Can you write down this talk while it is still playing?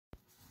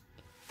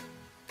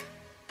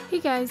Hey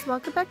guys,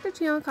 welcome back to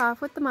Channel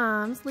Cough with the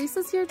Moms.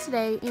 Lisa's here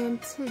today,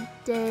 and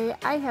today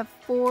I have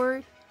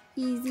 4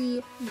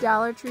 easy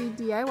Dollar Tree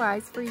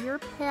DIYs for your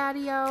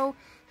patio.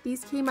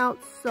 These came out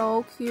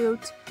so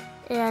cute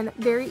and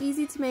very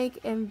easy to make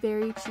and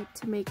very cheap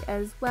to make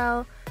as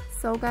well.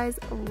 So guys,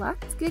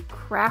 let's get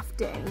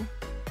crafting.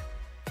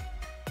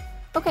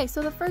 Okay,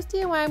 so the first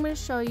DIY I'm going to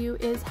show you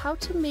is how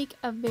to make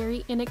a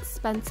very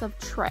inexpensive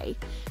tray.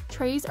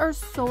 Trays are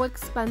so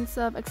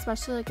expensive,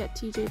 especially like at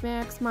TJ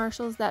Maxx,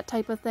 Marshalls, that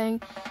type of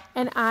thing.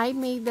 And I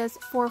made this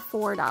for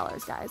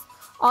 $4, guys.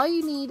 All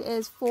you need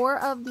is 4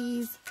 of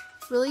these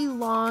really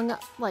long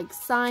like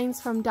signs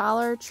from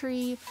Dollar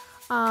Tree.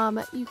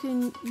 You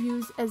can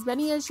use as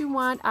many as you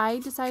want. I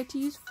decided to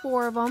use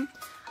 4 of them.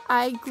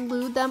 I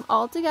glued them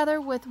all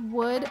together with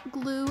wood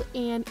glue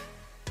and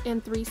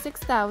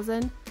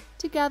 3/6000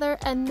 together,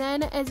 and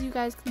then as you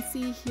guys can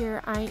see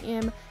here, I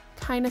am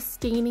kind of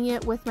staining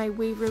it with my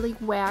Waverly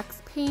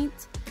wax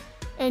paint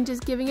and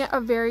just giving it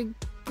a very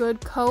good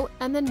coat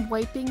and then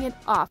wiping it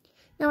off.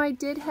 Now I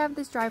did have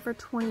this dry for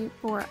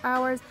 24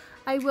 hours.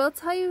 I will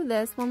tell you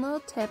this, one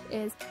little tip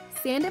is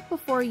sand it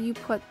before you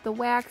put the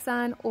wax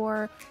on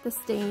or the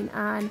stain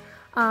on,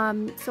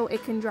 so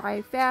it can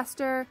dry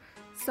faster.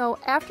 So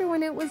after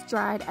when it was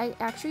dried, I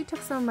actually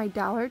took some of my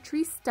Dollar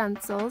Tree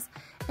stencils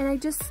and I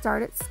just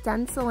started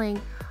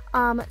stenciling.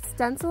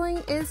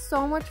 Stenciling is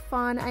so much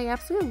fun. I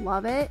absolutely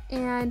love it,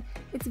 and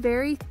it's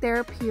very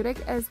therapeutic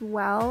as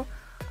well.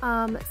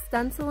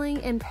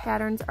 Stenciling and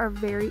patterns are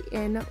very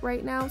in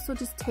right now, so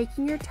just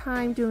taking your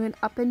time doing an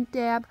up and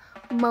dab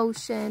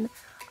motion.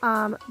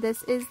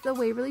 This is the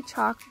Waverly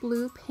Chalk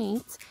Blue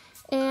paint,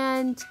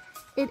 and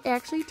it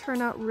actually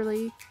turned out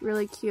really,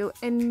 really cute,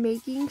 and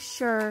making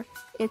sure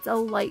it's a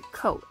light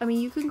coat. I mean,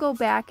 you can go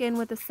back in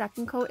with a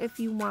second coat if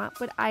you want,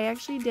 but I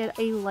actually did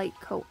a light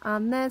coat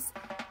on this.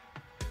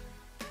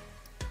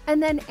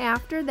 And then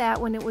after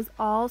that, when it was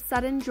all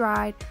set and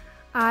dried,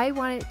 I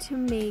wanted to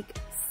make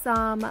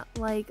some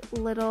like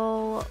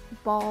little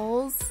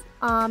balls.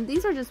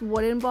 These are just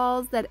wooden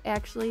balls that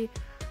actually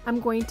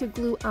I'm going to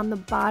glue on the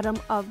bottom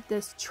of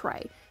this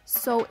tray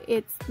so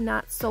it's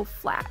not so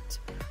flat.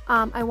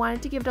 I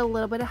wanted to give it a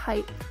little bit of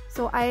height.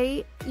 So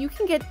you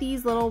can get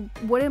these little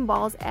wooden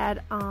balls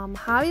at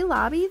Hobby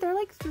Lobby. They're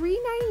like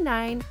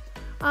 $3.99.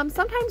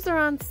 Sometimes they're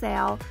on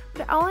sale,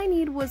 but all I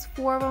need was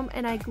 4 of them,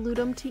 and I glued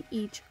them to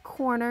each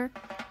corner.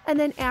 And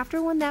then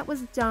after when that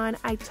was done,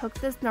 I took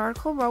this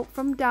nautical rope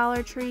from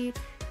Dollar Tree,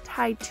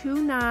 tied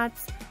 2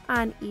 knots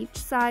on each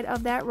side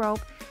of that rope,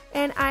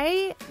 and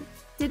I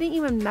didn't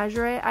even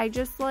measure it. I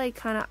just like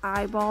kind of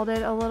eyeballed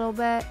it a little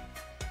bit.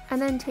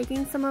 And then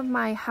taking some of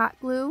my hot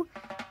glue,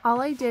 all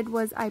I did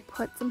was I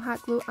put some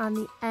hot glue on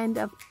the end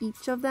of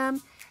each of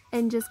them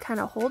and just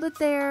kind of hold it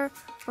there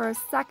for a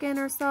second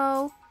or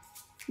so,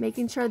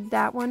 making sure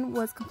that one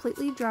was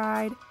completely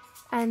dried,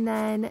 and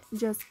then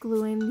just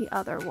gluing the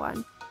other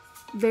one.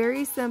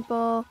 Very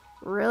simple,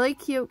 really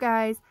cute,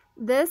 guys.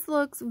 This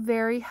looks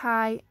very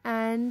high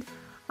end.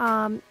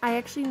 I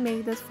actually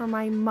made this for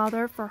my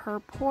mother for her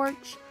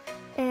porch,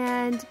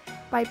 and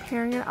by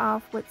pairing it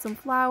off with some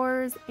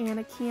flowers and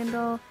a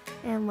candle,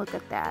 and look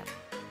at that.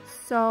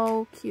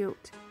 So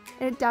cute.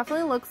 It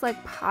definitely looks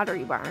like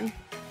Pottery Barn.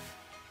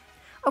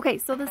 Okay,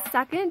 so the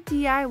second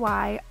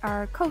DIY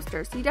are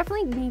coasters. So you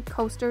definitely need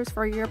coasters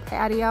for your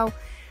patio.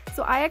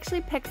 So I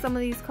actually picked some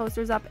of these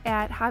coasters up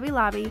at Hobby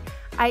Lobby.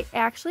 I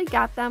actually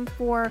got them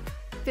for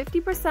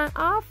 50%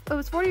 off. It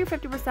was 40 or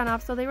 50%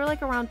 off, so they were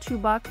like around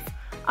 $2.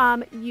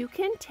 You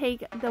can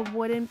take the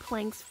wooden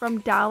planks from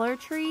Dollar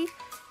Tree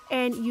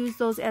and use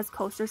those as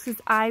coasters,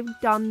 because I've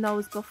done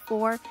those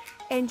before.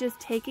 And just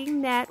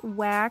taking that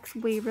wax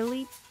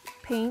Waverly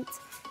paint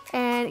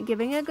and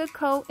giving it a good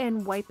coat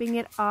and wiping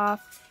it off.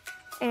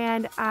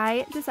 And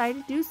I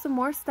decided to do some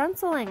more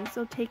stenciling.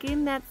 So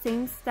taking that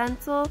same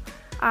stencil,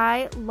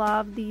 I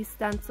love these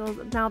stencils.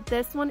 Now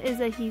this one is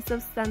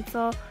adhesive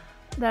stencil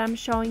that I'm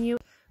showing you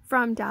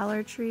from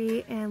Dollar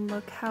Tree, and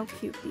look how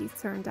cute these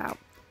turned out.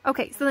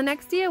 Okay, so the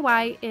next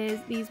DIY is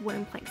these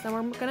wooden planks. Now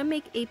we're gonna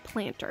make a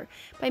planter.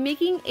 By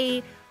making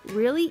a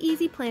really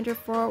easy planter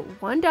for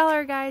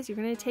 $1, guys, you're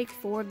gonna take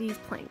 4 of these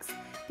planks.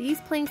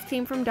 These planks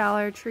came from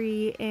Dollar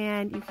Tree,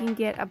 and you can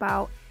get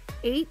about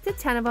 8 to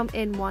 10 of them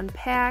in one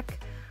pack.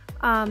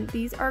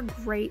 These are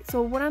great.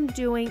 So what I'm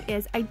doing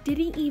is I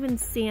didn't even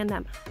sand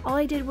them. All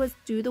I did was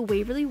do the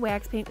Waverly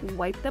wax paint,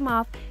 wipe them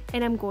off,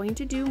 and I'm going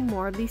to do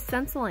more of these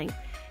stenciling.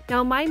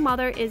 Now my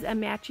mother is a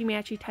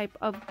matchy-matchy type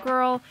of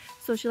girl,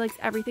 so she likes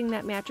everything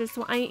that matches.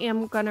 So I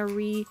am gonna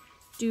redo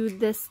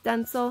this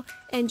stencil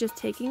and just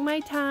taking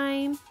my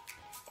time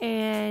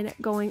and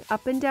going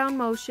up and down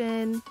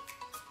motion,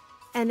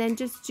 and then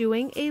just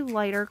doing a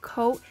lighter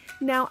coat.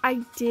 Now I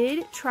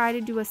did try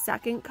to do a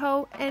second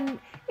coat, and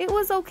it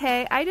was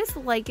okay. I just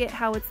like it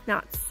how it's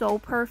not so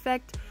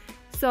perfect.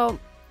 So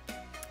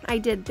I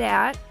did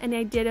that, and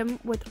I did them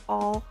with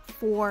all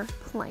 4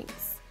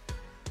 planks.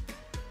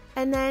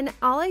 And then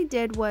all I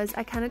did was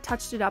I kind of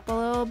touched it up a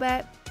little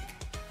bit.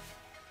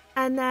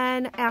 And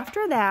then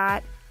after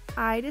that,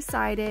 I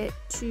decided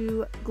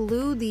to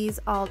glue these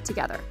all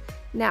together.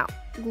 Now,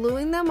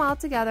 gluing them all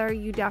together,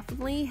 you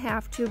definitely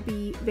have to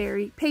be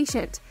very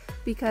patient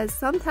because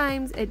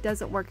sometimes it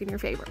doesn't work in your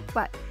favor.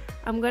 But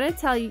I'm going to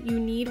tell you, you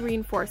need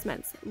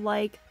reinforcements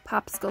like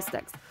popsicle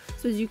sticks.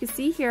 So as you can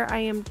see here, I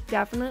am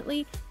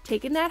definitely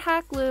taking that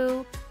hot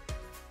glue,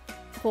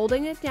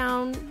 holding it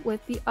down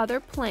with the other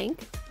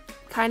plank,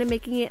 kind of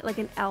making it like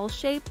an L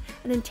shape,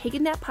 and then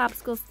taking that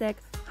popsicle stick,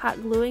 hot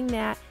gluing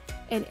that,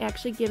 and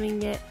actually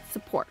giving it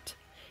support.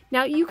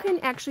 Now you can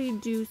actually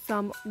do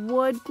some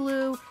wood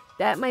glue.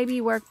 That might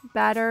work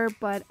better,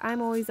 but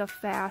I'm always a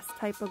fast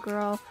type of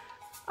girl.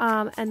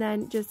 And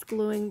then just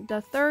gluing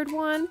the third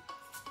one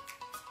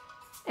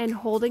and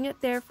holding it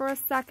there for a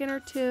second or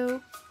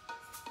two.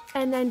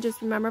 And then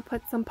just remember,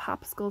 put some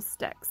popsicle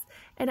sticks.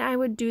 And I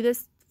would do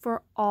this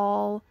for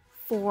all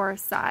 4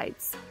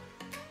 sides.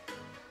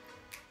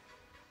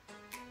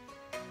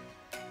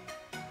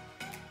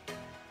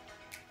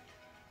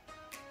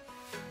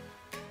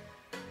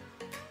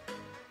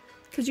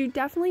 Because you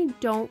definitely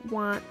don't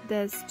want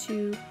this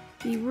to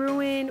be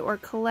ruined or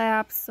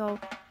collapse, so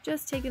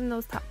just taking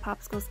those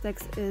popsicle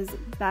sticks is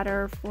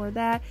better for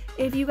that.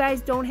 If you guys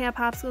don't have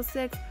popsicle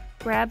sticks,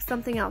 grab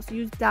something else.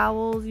 Use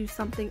dowels, use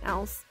something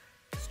else,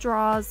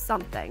 straws,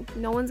 something.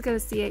 No one's gonna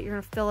see it, you're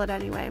gonna fill it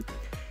anyway.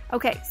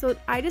 Okay, so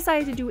I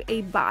decided to do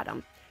a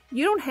bottom.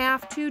 You don't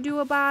have to do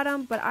a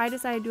bottom, but I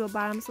decided to do a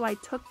bottom, so I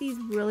took these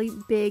really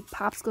big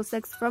popsicle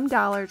sticks from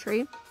Dollar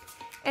Tree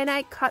and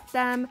I cut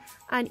them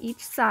on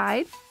each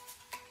side.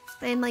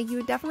 And like you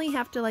would definitely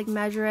have to like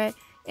measure it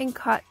and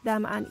cut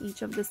them on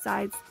each of the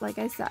sides, like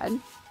I said.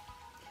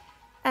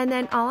 And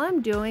then all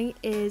I'm doing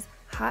is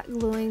hot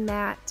gluing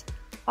that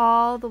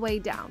all the way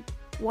down,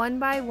 one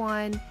by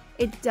one.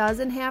 It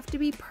doesn't have to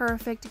be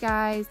perfect,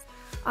 guys.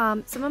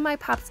 Some of my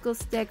popsicle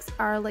sticks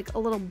are like a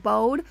little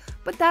bowed,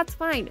 but that's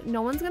fine.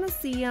 No one's gonna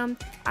see them.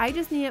 I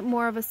just need it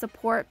more of a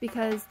support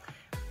because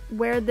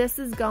where this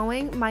is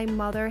going, my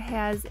mother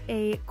has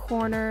a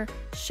corner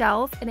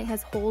shelf and it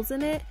has holes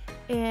in it,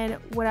 and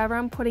whatever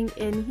I'm putting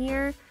in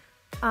here,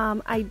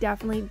 I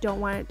definitely don't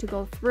want it to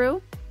go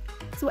through.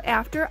 So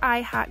after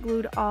I hot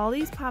glued all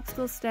these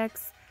popsicle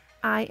sticks,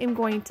 I am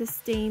going to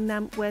stain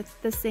them with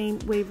the same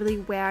Waverly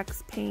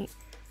wax paint.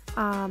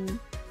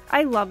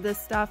 I love this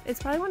stuff.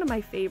 It's probably one of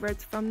my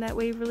favorites from that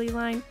Waverly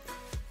line.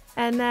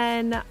 And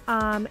then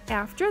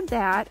after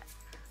that,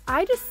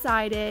 I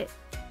decided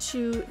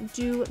to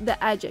do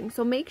the edging.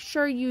 So make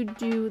sure you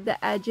do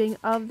the edging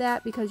of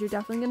that because you're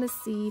definitely going to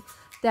see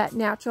that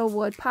natural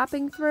wood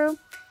popping through.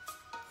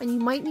 And you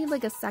might need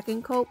like a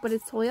second coat, but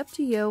it's totally up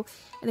to you.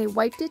 And I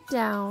wiped it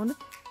down.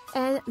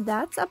 And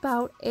that's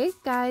about it,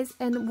 guys.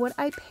 And what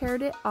I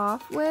paired it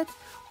off with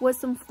was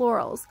some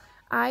florals.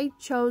 I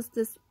chose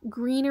this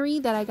greenery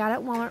that I got at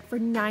Walmart for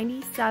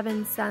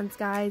 97 cents,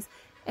 guys.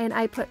 And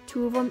I put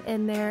 2 of them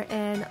in there,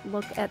 and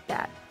look at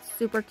that.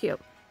 Super cute.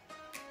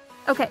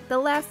 Okay, the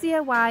last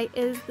DIY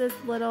is this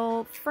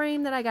little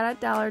frame that I got at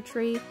Dollar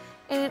Tree.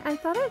 And I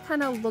thought it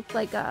kind of looked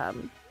like, I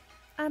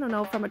don't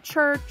know, from a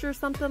church or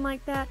something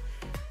like that.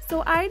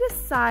 So I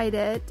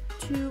decided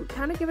to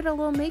kind of give it a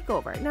little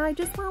makeover. Now I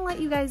just want to let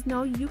you guys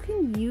know you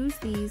can use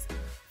these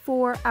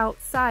for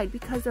outside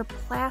because they're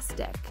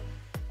plastic.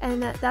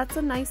 And that's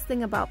a nice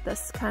thing about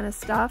this kind of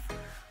stuff.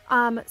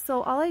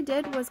 So all I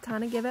did was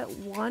kind of give it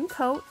 1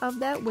 coat of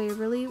that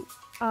Waverly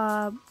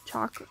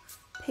chalk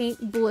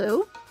paint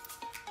blue.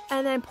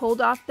 And then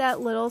pulled off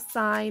that little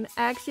sign.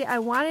 Actually, I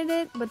wanted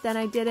it, but then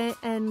I didn't.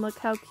 And look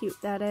how cute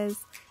that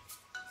is.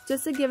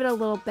 Just to give it a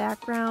little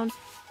background.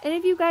 And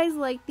if you guys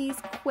like these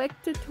quick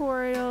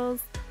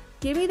tutorials,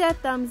 give me that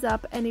thumbs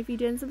up. And if you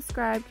didn't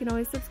subscribe, you can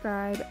always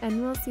subscribe.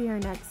 And we'll see you in our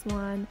next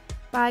one.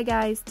 Bye,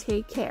 guys.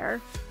 Take care.